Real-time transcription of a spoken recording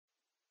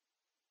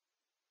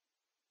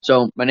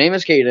So my name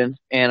is Caden,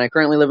 and I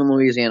currently live in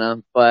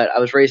Louisiana, but I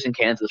was raised in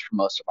Kansas for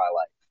most of my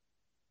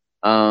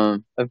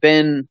life. I've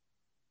been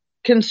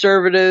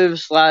conservative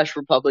slash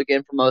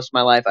Republican for most of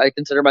my life. I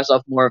consider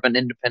myself more of an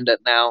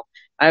independent now.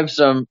 I have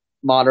some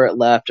moderate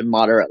left and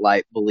moderate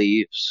right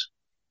beliefs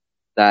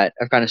that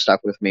have kind of stuck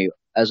with me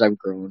as I've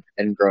grown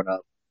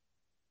up.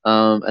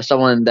 As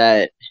someone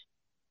that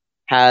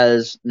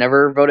has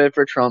never voted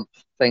for Trump,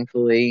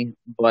 thankfully,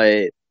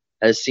 but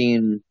has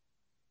seen,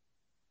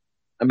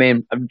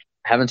 I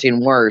haven't seen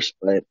worse,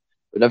 but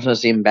we've definitely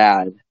seen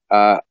bad.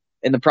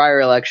 In the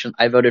prior election,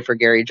 I voted for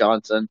Gary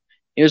Johnson.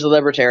 He was a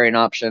libertarian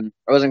option.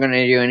 I wasn't going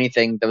to do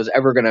anything that was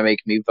ever going to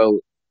make me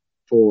vote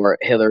for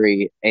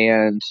Hillary.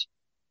 And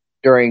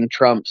during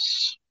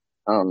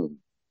um,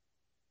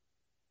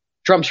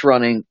 Trump's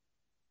running,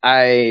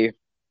 I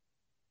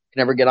can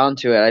never get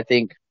onto it. I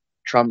think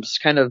Trump's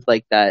kind of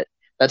like that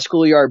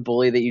schoolyard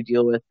bully that you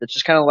deal with. It's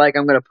just kind of like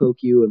I'm going to poke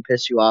you and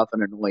piss you off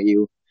and annoy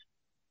you.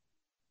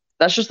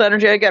 That's just the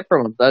energy I get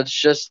from him. That's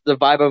just the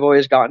vibe I've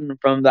always gotten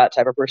from that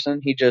type of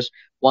person. He just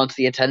wants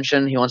the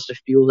attention. He wants to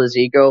fuel his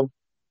ego.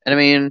 And I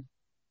mean,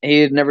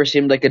 he never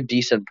seemed like a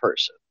decent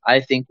person. I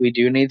think we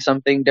do need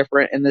something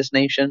different in this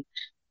nation,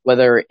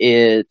 whether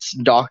it's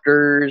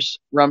doctors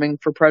running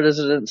for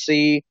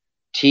presidency,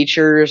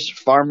 teachers,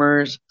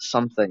 farmers,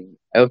 something.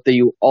 I hope that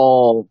you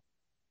all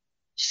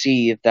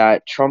see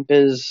that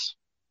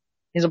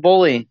he's a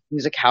bully.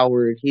 He's a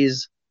coward.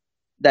 He's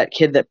that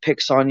kid that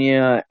picks on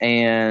you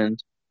and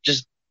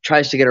just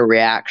tries to get a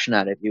reaction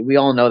out of you. We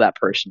all know that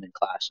person in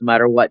class, no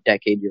matter what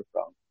decade you're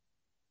from.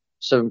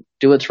 So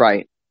do what's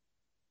right.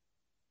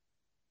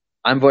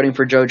 I'm voting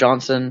for Joe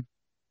Johnson.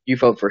 You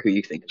vote for who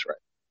you think is right.